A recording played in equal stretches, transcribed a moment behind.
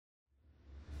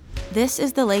This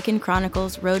is the Lakin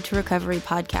Chronicles Road to Recovery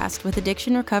podcast with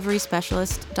addiction recovery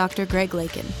specialist Dr. Greg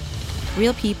Lakin.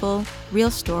 Real people, real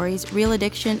stories, real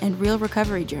addiction, and real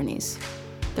recovery journeys.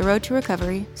 The road to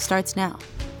recovery starts now.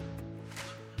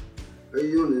 How are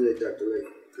you doing today, Dr.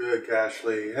 Lakin? Good,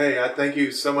 Cashley. Hey, I thank you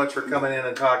so much for coming in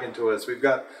and talking to us. We've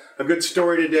got a good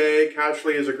story today.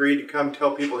 Cashley has agreed to come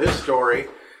tell people his story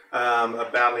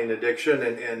of battling addiction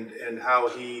and how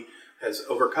he has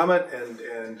overcome it,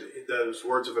 and those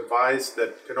words of advice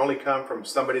that can only come from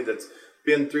somebody that's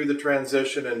been through the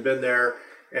transition and been there.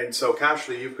 And so,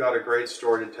 Cashley, you've got a great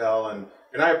story to tell, and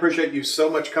I appreciate you so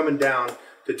much coming down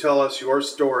to tell us your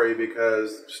story,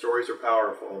 because stories are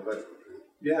powerful. But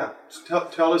yeah,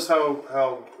 tell us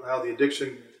how the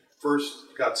addiction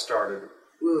first got started.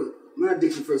 Well, my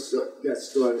addiction first got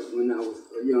started when I was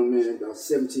a young man, about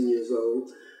 17 years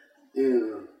old,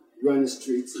 and running the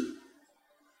streets and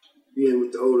being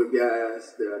with the older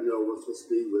guys that I know I wasn't supposed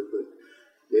to be with, but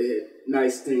they had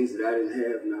nice things that I didn't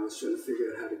have, and I was trying to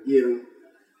figure out how to get them.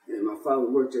 And my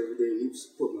father worked every day, and he would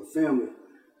support my family.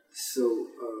 So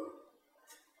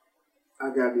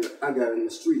I got in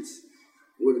the streets.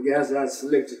 Well, the guys that I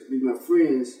selected to be my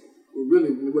friends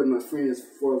really wasn't my friends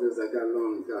far as I got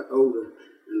along and got older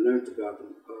and learned about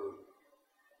them.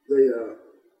 They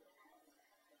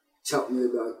taught me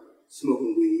about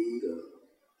smoking weed,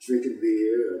 drinking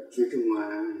beer, or drinking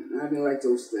wine. And I didn't like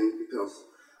those things because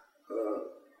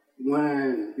wine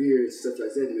and beer and stuff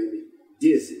like that made me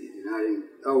dizzy, and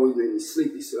always made me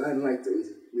sleepy. So I didn't like things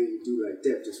that made me do like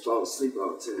that, just fall asleep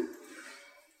all the time.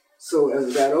 So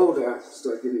as I got older, I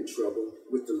started getting in trouble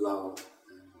with the law.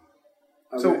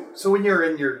 So when you're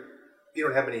in you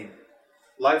don't have any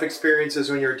life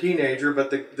experiences when you're a teenager, but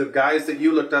the guys that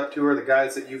you looked up to are the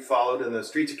guys that you followed in the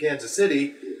streets of Kansas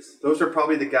City. Yes. Those are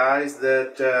probably the guys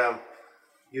that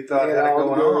you thought had it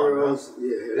going on. Huh?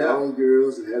 Yeah, had all the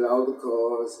girls and had all the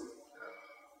cars.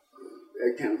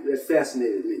 That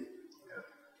fascinated me. Yeah.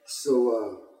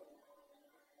 So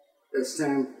as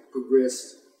time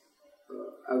progressed,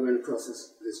 I ran across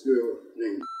this girl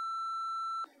named,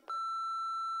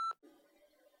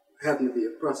 happened to be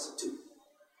a prostitute.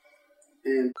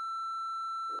 And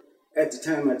at the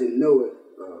time I didn't know it,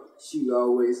 she would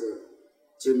always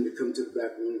tell me to come to the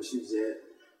back room where she was at,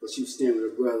 but she was staying with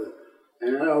her brother.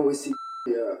 And I'd always see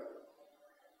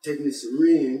taking this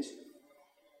syringe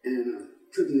and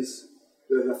cooking this,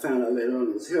 that I found out later on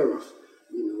it was heroin,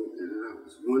 and I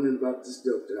was wondering about this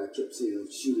dope that I kept seeing them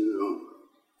shooting it on.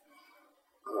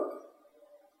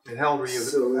 And how old were you?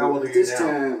 So how old are you this now?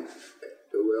 time,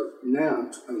 well,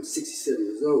 now I'm 67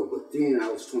 years old, but then I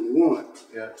was 21,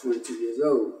 22 years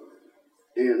old.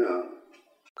 And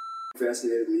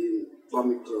fascinated me and bought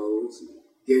me clothes and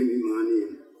gave me money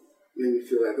and made me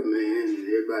feel like a man. And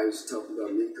everybody was talking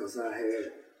about me because I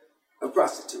had a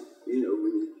prostitute. When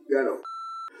you got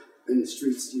in the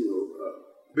streets,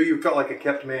 But you felt like a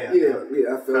kept man. Yeah,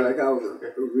 I felt like I was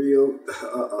a real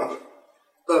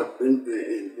up and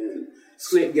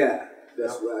slick guy.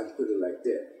 That's why I put it like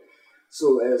that.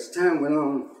 So as time went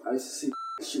on, I used to see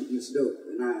shooting this dope,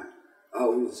 and I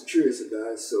always was curious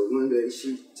about it. So one day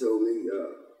she told me,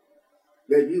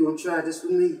 "Baby, you gonna try this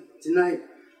with me tonight?"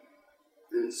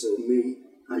 And so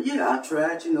I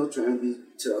tried, trying to be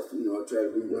tough, I tried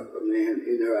to be a man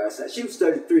in her eyes. She was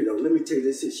 33 though. Let me tell you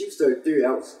this: she was 33.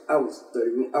 I was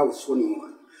 31. I was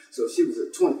 21. So she was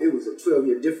It was a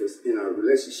 12-year difference in our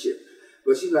relationship.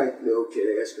 But she liked the old cat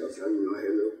ass because I had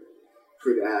little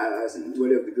pretty eyes and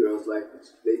whatever the girls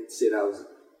liked. They said I was a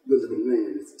good-looking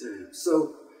man at the time.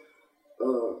 So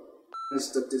I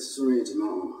stuck this syringe in my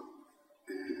arm,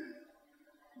 and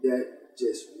that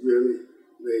just really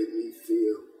made me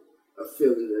feel a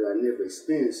feeling that I never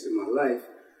experienced in my life,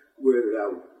 where that I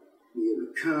would be in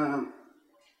a calm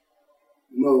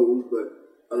mode,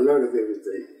 but alert of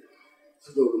everything.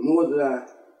 So the more that I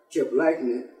kept liking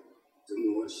it, the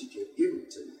more she kept giving it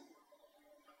to me.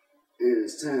 And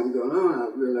as time gone on,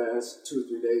 I realized 2 or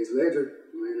 3 days later,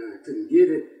 when I couldn't get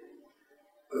it,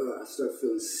 I started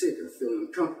feeling sick or feeling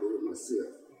uncomfortable with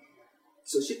myself.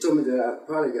 So she told me that I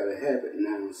probably got a habit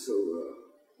now, so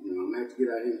I'm going to have to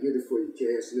get out here and get it for you,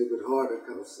 Cash, a little bit harder,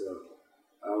 because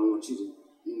I don't want you to,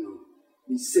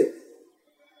 be sick.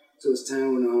 So as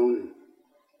time went on, and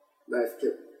life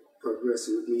kept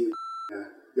progressing with me. I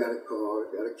got a car,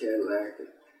 got a Cadillac, and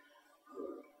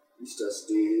we started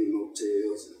staying in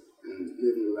motels and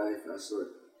living the life. I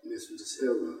started messing with this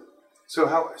heroin.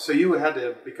 So you had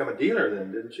to become a dealer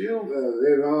then, didn't you? Well,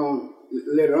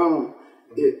 later on,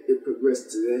 it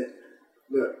progressed to that.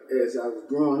 But as I was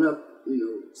growing up,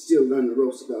 still learning the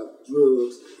ropes about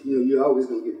drugs, you're always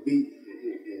going to get beat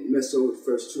and mess over the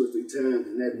first 2 or 3 times,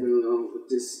 and that went along with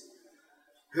this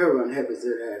heroin habits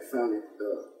that I had found it,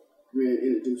 being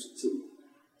introduced to.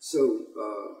 So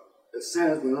as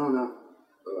time went on, I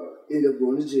ended up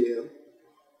going to jail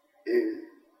and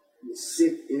was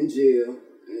sick in jail,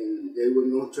 and they were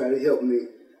going to try to help me.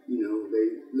 You know, they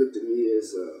looked at me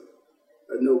as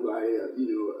a nobody,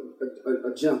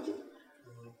 a junkie.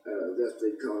 That's what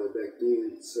they called it back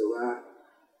then. So I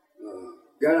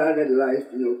got out of that life,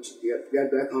 you know,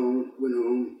 got back home, went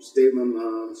home, stayed with my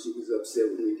mom. She was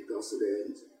upset with me because of that.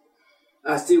 And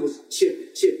I still was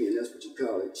chipping, that's what you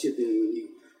call it, chipping, when you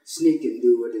sneak and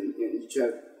do it and you try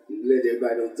to let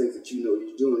everybody don't think that you know what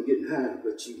you're doing, getting high,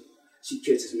 but she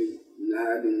catches me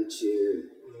lying in the chair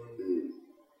and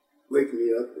waking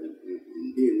me up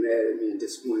and being mad at me and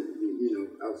disappointed. You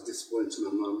know, I was disappointed to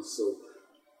my mama. So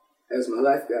as my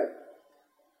life got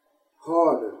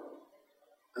harder,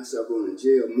 I started going to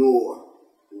jail more.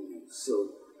 You know, so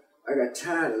I got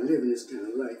tired of living this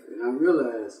kind of life, and I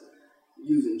realized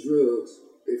using drugs,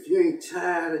 if you ain't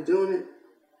tired of doing it,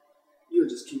 you'll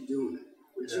just keep doing it.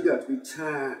 But you got to be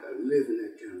tired of living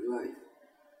that kind of life.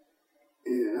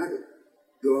 And I could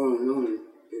go on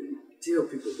and tell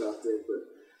people about that, but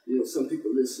you know, some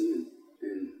people listen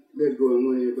and let go and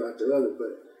one ear about the other.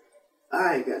 But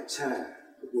I got tired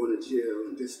of going to jail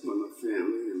and disappointing my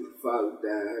family, and my father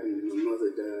died and my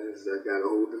mother died as I got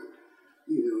older,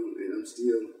 you know, and I'm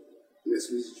still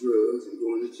messing with drugs and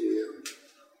going to jail.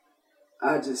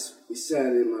 I just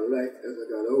decided in my life as I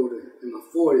got older, in my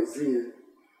 40s then,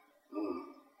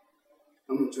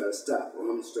 I'm going to try to stop, or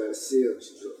I'm going to try to sell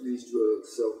these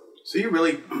drugs. So you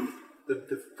really,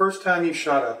 the first time you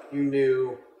shot up, you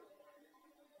knew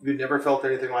you'd never felt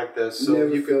anything like this. So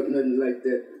never felt nothing like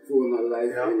that before in my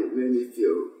life, and it made me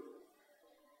feel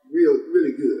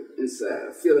really good inside.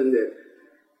 A feeling that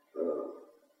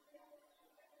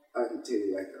I can tell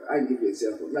you, I can give you an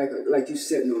example, like you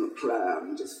sitting on a cloud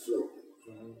and just floating.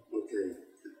 Okay.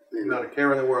 And not a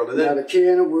care in the world. Not a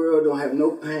care in the world. Don't have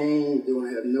no pain. Don't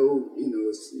have no, you know,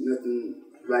 it's nothing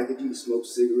like it. You can smoke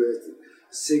cigarettes.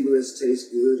 Cigarettes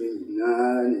taste good, and you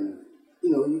nod, and you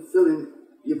know you feeling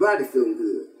your body feeling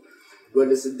good. But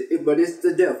it's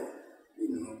the devil, you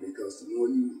know, because the more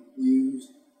you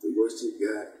use, the worse you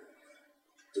got.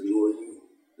 The more you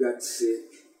got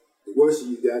sick, the worse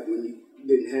you got when you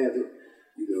didn't have it.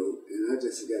 You know, and I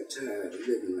just got tired of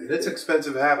living like that. It's an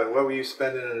expensive habit. What were you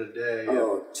spending in a day?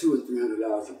 Oh, $200 and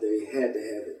 $300 a day. Had to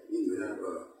have it. You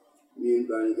know, me and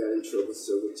Bonnie got in trouble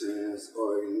several times,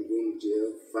 arguing, going to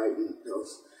jail, fighting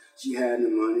because she had the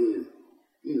money and,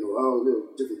 you know, all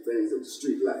little different things of the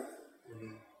street life.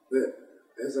 Mm-hmm. But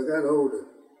as I got older,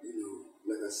 you know,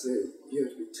 like I said, you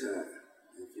have to be tired.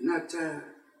 If you're not tired,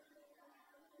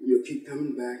 you'll keep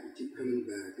coming back and keep coming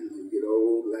back, and you get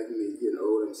old like me, getting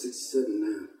old. I'm 67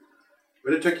 now.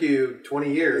 But it took you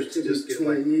 20 years to just get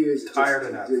tired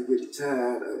enough. To get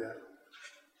tired of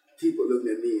people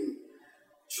looking at me and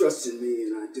trusting me,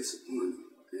 and I disappoint them.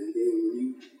 And then when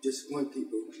you disappoint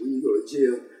people, when you go to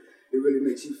jail, it really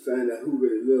makes you find out who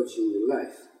really loves you in your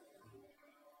life.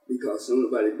 Because don't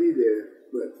nobody be there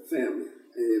but family.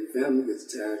 And then family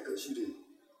gets tired because you didn't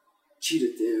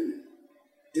cheated them and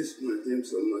disappointed them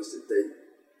so much that they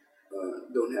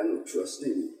don't have no trust in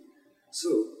you. So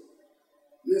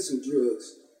messing with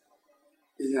drugs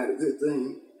is not a good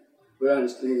thing, but I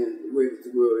understand the way that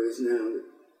the world is now, that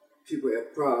people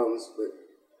have problems, but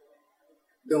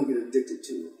don't get addicted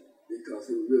to it, because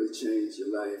it will really change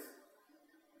your life,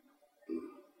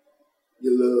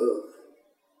 your love,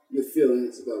 your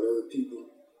feelings about other people.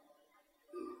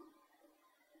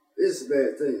 It's a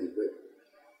bad thing,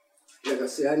 but like I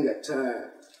said, I got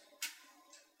tired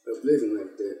of living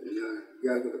like that, and I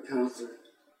got with a counselor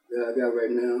that I got right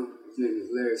now. His name is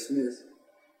Larry Smith.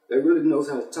 That really knows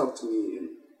how to talk to me and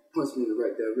points me in the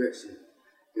right direction.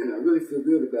 And I really feel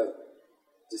good about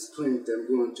this clinic that I'm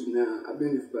going to now. I've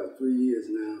been here for about 3 years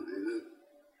now, and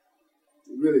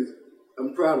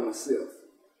I'm proud of myself.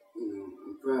 You know,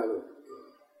 I'm proud of,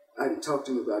 I can talk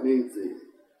to him about anything.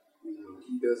 You know,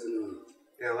 he doesn't,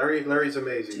 yeah, Larry's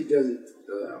amazing. He doesn't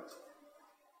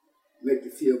make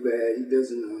you feel bad. He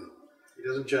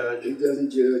doesn't judge. He doesn't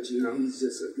judge you. No. He's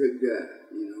just a good guy,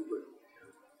 you know. But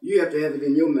you have to have it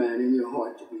in your mind, in your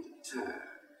heart, to be tired.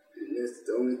 And that's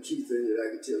the only key thing that I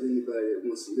can tell anybody that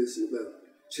wants to listen about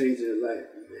changing their life.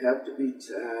 You have to be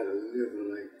tired of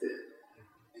living like that,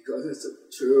 because it's a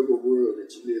terrible world that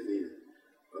you live in.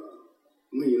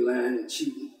 When you're lying and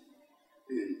cheating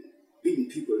and beating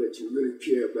people that you really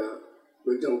care about,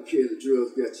 but don't care, the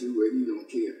drugs got you where you don't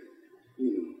care.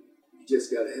 You know, you just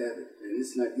got to have it, and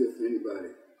it's not good for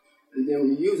anybody. And then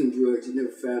when you're using drugs, you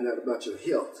never find out about your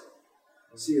health.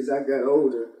 See, as I got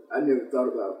older, I never thought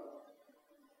about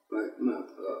my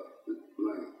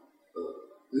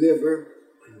liver.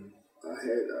 I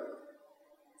had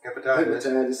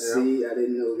hepatitis C. I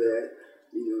didn't know that.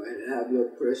 I had high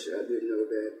blood pressure. I didn't know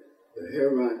that. The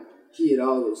heroin hid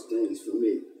all those things for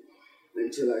me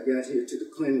until I got here to the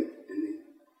clinic and they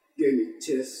gave me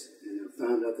tests and I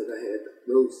found out that I had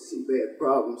some bad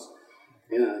problems.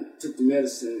 And I took the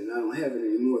medicine and I don't have it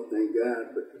anymore, thank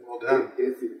God. But well done.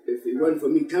 if it wasn't for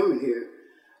me coming here,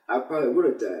 I probably would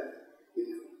have died,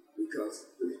 because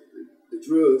the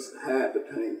drugs hide the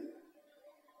pain.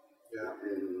 Yeah.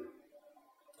 And,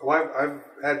 well, I've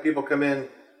had people come in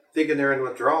thinking they're in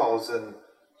withdrawals, and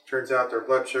turns out their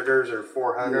blood sugars are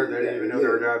 400. They didn't even know they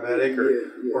were diabetic,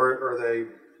 or they,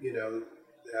 they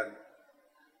had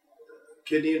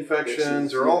kidney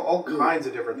infections, or all kinds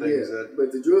of different things.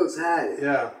 But the drugs hide it.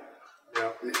 Yeah.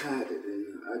 They hide it,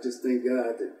 and I just thank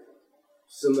God that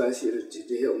somebody's here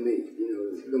to help me.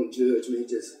 Don't judge me,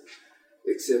 just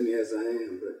accept me as I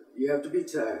am. But you have to be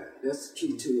tired. That's the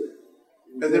key to it.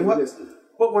 And then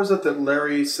what was it that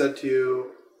Larry said to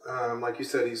you? Like you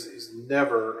said, he's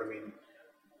never. I mean,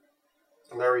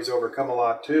 Larry's overcome a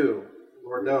lot too,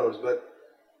 Lord knows. But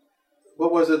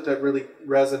what was it that really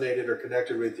resonated or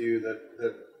connected with you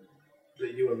that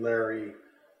you and Larry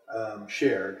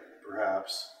shared,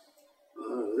 perhaps?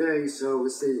 Larry used to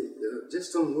always say,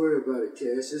 just don't worry about it,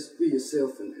 Cash. Just be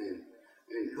yourself and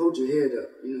hold your head up.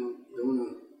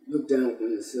 Don't look down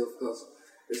on yourself, because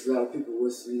there's a lot of people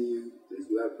worse than you. There's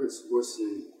a lot of people worse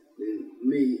than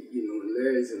me, and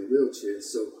Larry's in a wheelchair.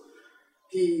 So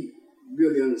he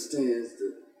really understands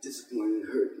the disappointment,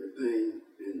 the hurt, and the pain,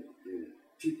 and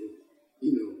people,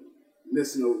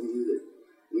 messing over you that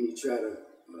when you try to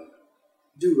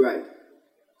do right.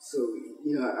 So,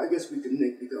 I guess we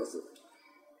connect because of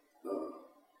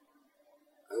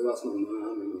I lost my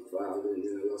mom and my father, and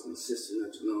then I lost my sister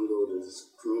not too long ago to this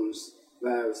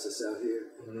coronavirus that's out here.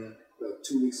 Mm-hmm. About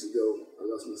 2 weeks ago, I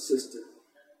lost my sister,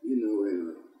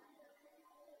 and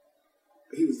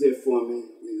he was there for me,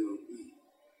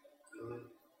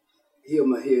 he held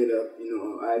my head up,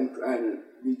 I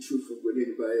didn't be truthful with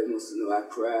anybody that wants to know. I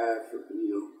cried for,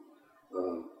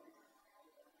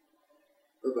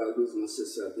 about losing my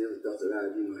sister. I never thought that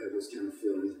I'd, have those kind of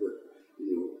feelings, but,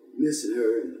 missing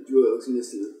her and drugs,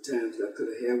 missing the times that I could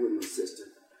have had with my sister.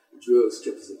 The drugs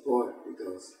kept us apart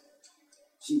because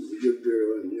she was a good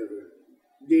girl and never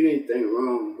did anything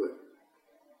wrong, but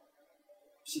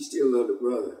she still loved her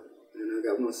brother. And I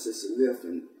got one sister left,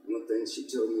 and one thing she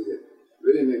told me that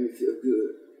really made me feel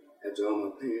good after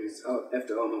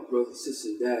all my brothers and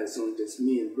sisters died. It's only just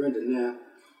me and Brenda now.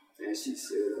 And she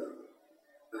said,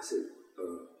 I said,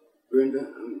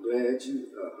 Brenda, I'm glad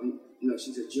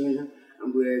she said, Junior,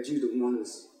 I'm glad you're the one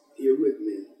that's here with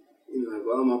me. Of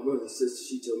all my brothers and sisters,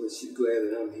 she told me she's glad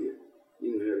that I'm here.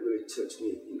 That really touched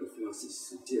me, for my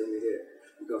sister to tell me that,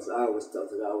 because I always thought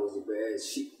that I was a bad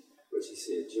sheep. But she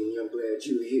said, Junior, I'm glad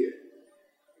you're here.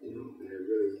 And it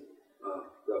really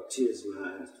brought tears in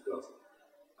my eyes, because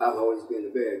I've always been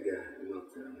the bad guy in my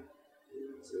family.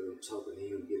 So I'm talking to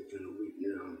him, getting kind of weak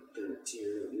now, I'm kind of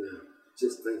tearing up now,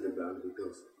 just thinking about it,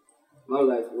 because my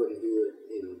life wasn't good.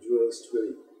 Drugs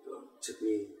really took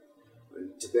me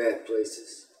to bad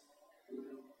places.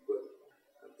 But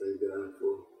I thank God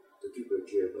for the people that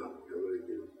care about me. I really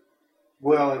do.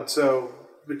 Well, and so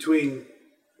between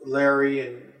Larry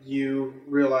and you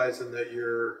realizing that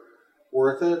you're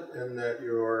worth it and that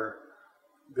you're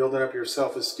building up your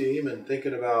self-esteem and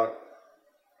thinking about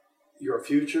your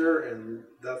future and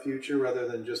the future rather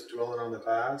than just dwelling on the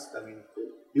past. I mean,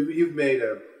 you've made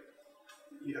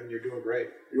you're doing great.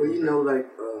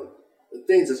 The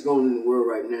things that's going on in the world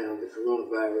right now, the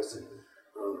coronavirus, and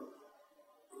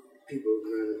people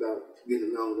learning about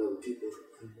getting along with other people,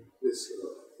 this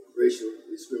racial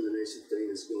discrimination thing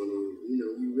that's going on,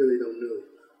 you really don't know,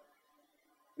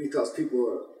 because people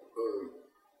are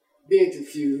being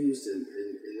confused, and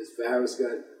this virus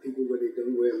got people where they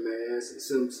don't wear masks, and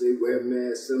some say wear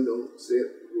masks, some don't say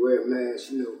wear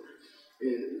masks,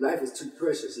 and life is too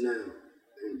precious now,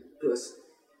 and plus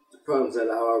the problems that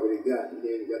I already got, and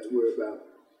then you got to worry about,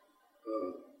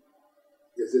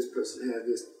 does this person have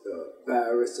this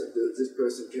virus, or does this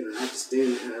person, can I have to stay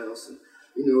in the house, and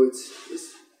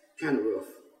it's kind of rough,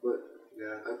 but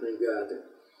I thank God that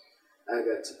I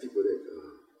got some people that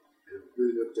have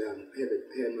really looked out and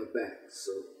had my back.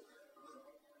 So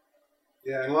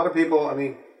and a lot of people, I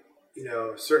mean,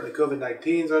 certainly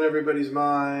COVID-19's on everybody's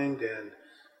mind, and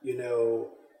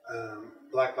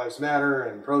Black Lives Matter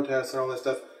and protests and all that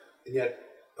stuff, and yet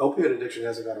opioid addiction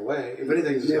hasn't gone away. If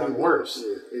anything, it's gotten worse.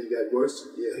 Yeah, it got worse.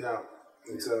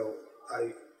 And so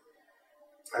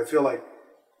I feel like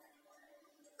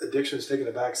addiction has taken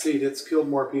a back seat. It's killed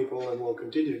more people and will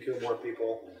continue to kill more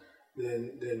people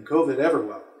than COVID ever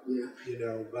will. Yeah. You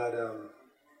know, but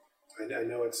I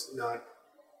know it's not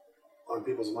on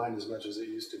people's mind as much as it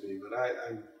used to be. But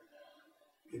I'm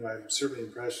certainly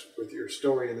impressed with your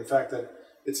story and the fact that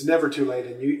it's never too late.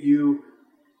 And you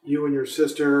and your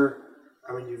sister,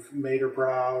 I mean, you've made her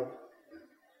proud,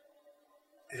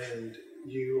 and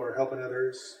you are helping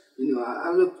others. You know,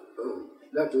 I looked,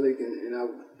 Dr. Lakin,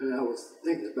 and I was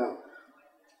thinking about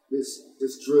this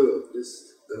drug,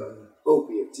 this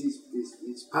opiate,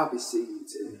 these poppy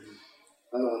seeds, and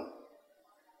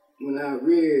when I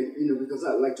read, you know, because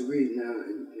I like to read now,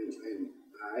 and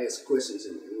I ask questions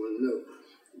and want to know.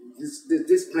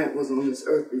 This plant was on this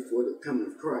earth before the coming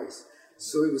of Christ,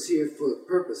 so it was here for the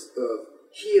purpose of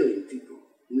healing people.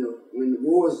 You know, when the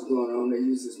wars was going on, they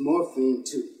used this morphine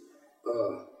to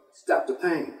stop the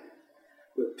pain.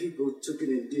 But people took it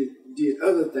and did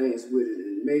other things with it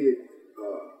and made it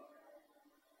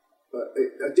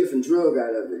a different drug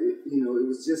out of it. You know, it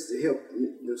was just to help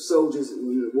the soldiers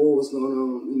when the war was going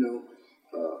on. You know,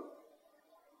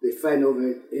 they fighting over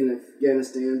in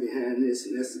Afghanistan behind this,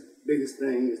 and that's the biggest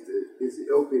thing is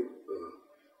the opiate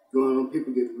going on.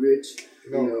 People get rich.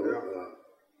 You know,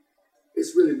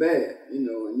 it's really bad. You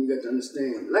know, and you got to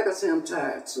understand. Like I say, I'm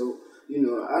tired, so. You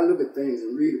know, I look at things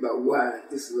and read about why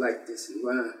this is like this and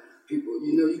why people,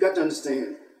 you know, you got to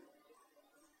understand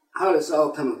how this all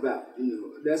come about. You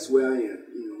know, that's where I am,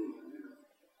 you know,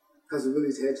 because it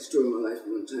really had destroyed my life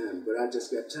one time, but I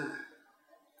just got tired.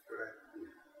 Right.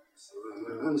 So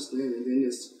I understand, and then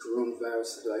this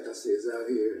coronavirus, like I said, is out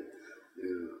here,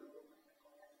 and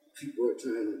people are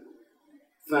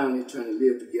finally trying to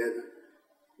live together,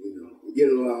 you know, and get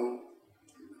along,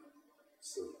 you know,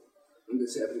 so. I'm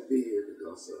just happy to be here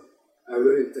because I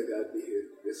really didn't think I'd be here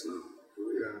this long.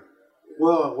 Yeah.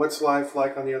 Well, what's life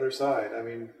like on the other side? I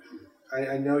mean,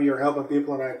 I know you're helping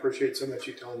people, and I appreciate so much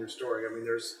you telling your story. I mean,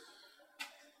 there's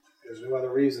no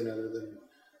other reason other than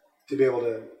to be able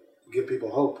to give people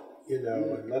hope, you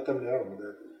know, and let them know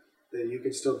that you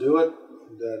can still do it,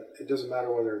 that it doesn't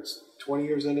matter whether it's 20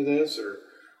 years into this or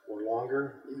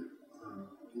longer.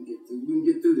 You can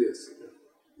get through this.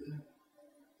 Yeah.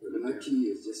 But my key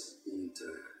is just being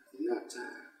tired. You're not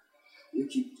tired. You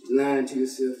keep lying to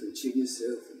yourself and cheating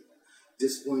yourself and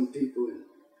disappointing people, and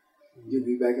you'll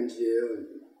be back in jail and,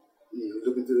 you know,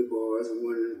 looking through the bars and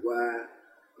wondering why.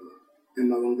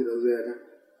 Am I going to get a letter?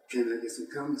 Can I get some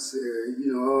commissary?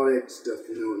 You know, all that stuff,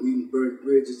 you know. You can burn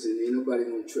bridges and ain't nobody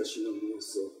going to trust you no more.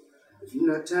 So if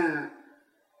you're not tired,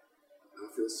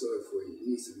 I feel sorry for you.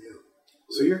 You need some help.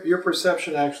 So your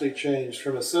perception actually changed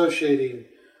from associating,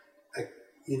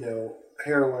 you know,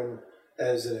 heroin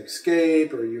as an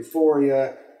escape or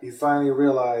euphoria. You finally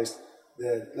realized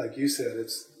that, like you said,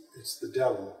 it's the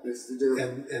devil. It's the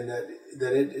devil. And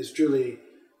that it is truly,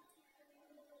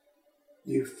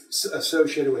 you've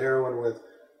associated with heroin with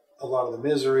a lot of the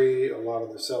misery, a lot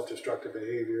of the self-destructive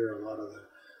behavior, a lot of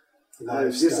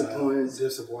the disappointments.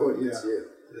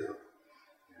 Yeah.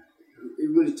 It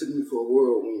really took me for a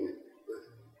whirlwind.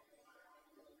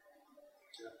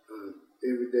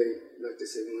 Every day, like they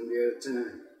say, one day at a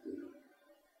time, you know,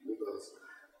 because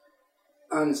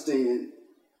I understand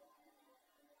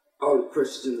all the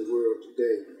pressures in the world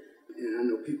today, and I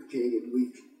know people can't get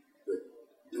weak, but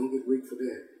don't get weak for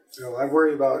that. No, I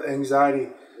worry about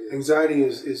anxiety. Yeah. Anxiety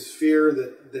is fear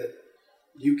that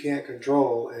you can't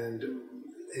control, and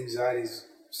anxiety's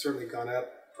certainly gone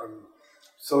up from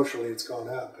socially. It's gone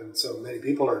up, and so many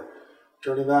people are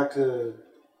turning back to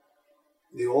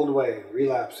the old way,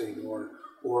 relapsing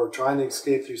or trying to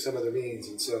escape through some other means.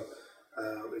 And so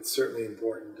it's certainly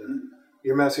important.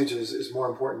 Your message is more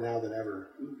important now than ever.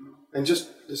 Mm-hmm. And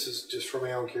this is just for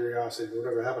my own curiosity,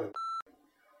 whatever happened.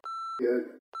 Yeah,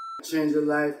 changed your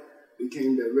life,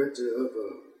 became director of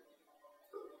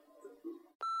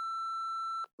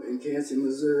in Kansas,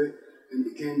 Missouri, and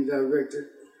became the director,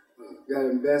 got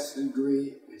an ambassador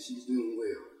degree, and she's doing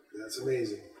well. That's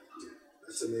amazing. Yeah.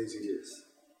 That's amazing. Yes.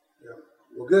 Yeah.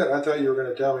 Well, good. I thought you were going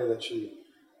to tell me that she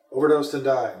overdosed and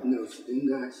died. No, she didn't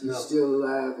die. She's still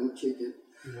alive and kicking.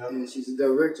 Yep. And she's a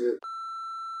director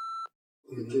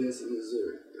in Kansas,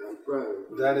 Missouri. I'm proud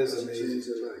of her. That is amazing. She changed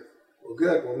her life. Well,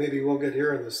 good. Well, maybe we'll get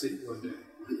her in the seat one day.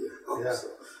 Yeah. So.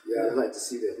 Yeah, I'd like to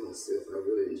see that myself. I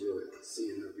really enjoyed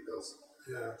seeing her because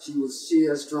she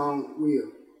has strong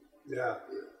will. Yeah.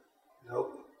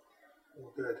 Nope.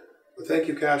 Well, good. Well, thank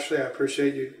you, Cashley. I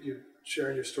appreciate you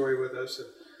sharing your story with us. And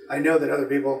I know that other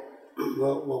people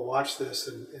will watch this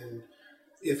and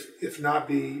if not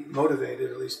be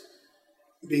motivated, at least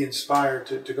be inspired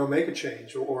to go make a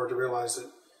change or to realize that,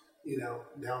 you know,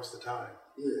 now's the time.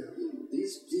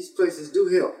 These places do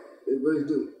help. They really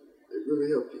do. They really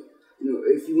help you.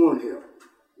 If you want help.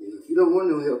 If you don't want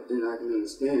no help, then I can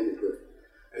understand it. But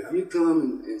if you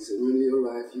come and surrender your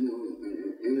life,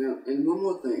 and one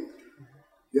more thing,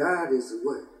 God is the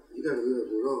way. You got to love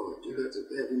the Lord. You got to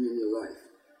have Him in your life.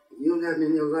 If you don't have Him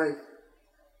in your life,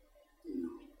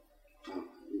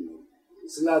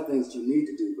 it's a lot of things you need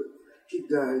to do, but keep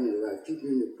God in your life. Keep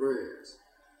Him in your prayers.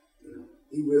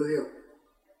 He will help.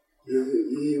 He'll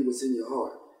hear what's in your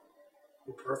heart.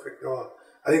 Well, perfect. Well,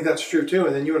 I think that's true too.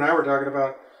 And then you and I were talking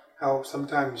about how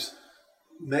sometimes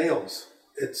males,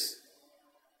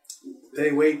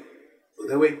 they wait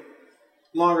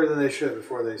longer than they should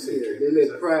before they see treatment. They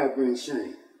let pride bring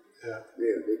shame. Yeah.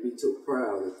 Yeah, they be so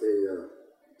proud that they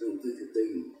don't think that they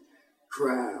can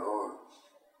cry or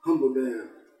humble down.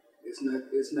 It's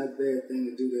not a bad thing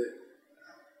to do that.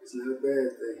 It's not a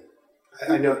bad thing.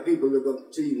 I know people look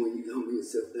up to you when you humble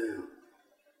yourself down.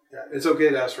 Yeah, it's okay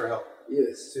to ask for help.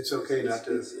 Yes, it's okay not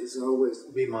to. It's always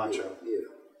be macho. Yeah.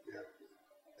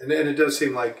 And it does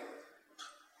seem like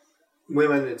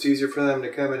women, it's easier for them to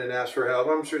come in and ask for help.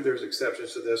 I'm sure there's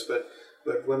exceptions to this, but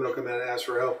women will come in and ask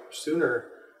for help sooner.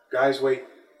 Guys wait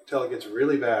until it gets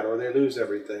really bad, or they lose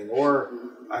everything, or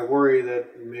I worry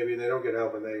that maybe they don't get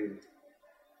help, and they,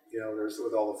 there's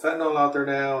with all the fentanyl out there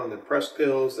now and the pressed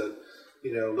pills that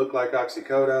look like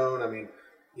oxycodone. I mean,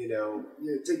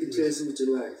 take a chance with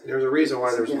your life. There's a reason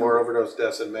why there's more overdose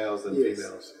deaths in males than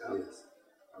females. Yeah. Yes.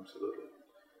 Absolutely.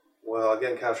 Well,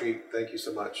 again, Kaushik, thank you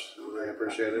so much. I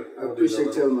appreciate it. I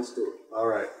appreciate telling my story. All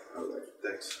right.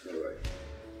 Thanks. All right.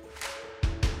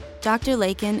 Dr.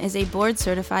 Lakin is a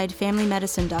board-certified family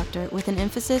medicine doctor with an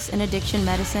emphasis in addiction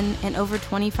medicine and over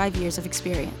 25 years of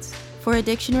experience. For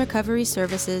addiction recovery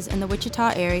services in the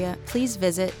Wichita area, please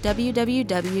visit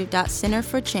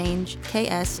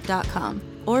www.centerforchangeks.com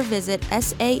or visit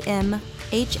samhsa.gov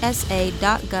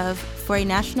for a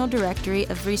national directory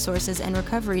of resources and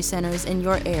recovery centers in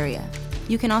your area.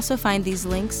 You can also find these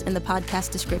links in the podcast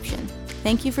description.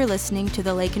 Thank you for listening to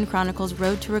the Lakin Chronicles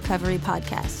Road to Recovery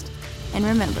podcast. And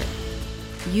remember,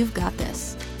 you've got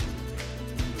this.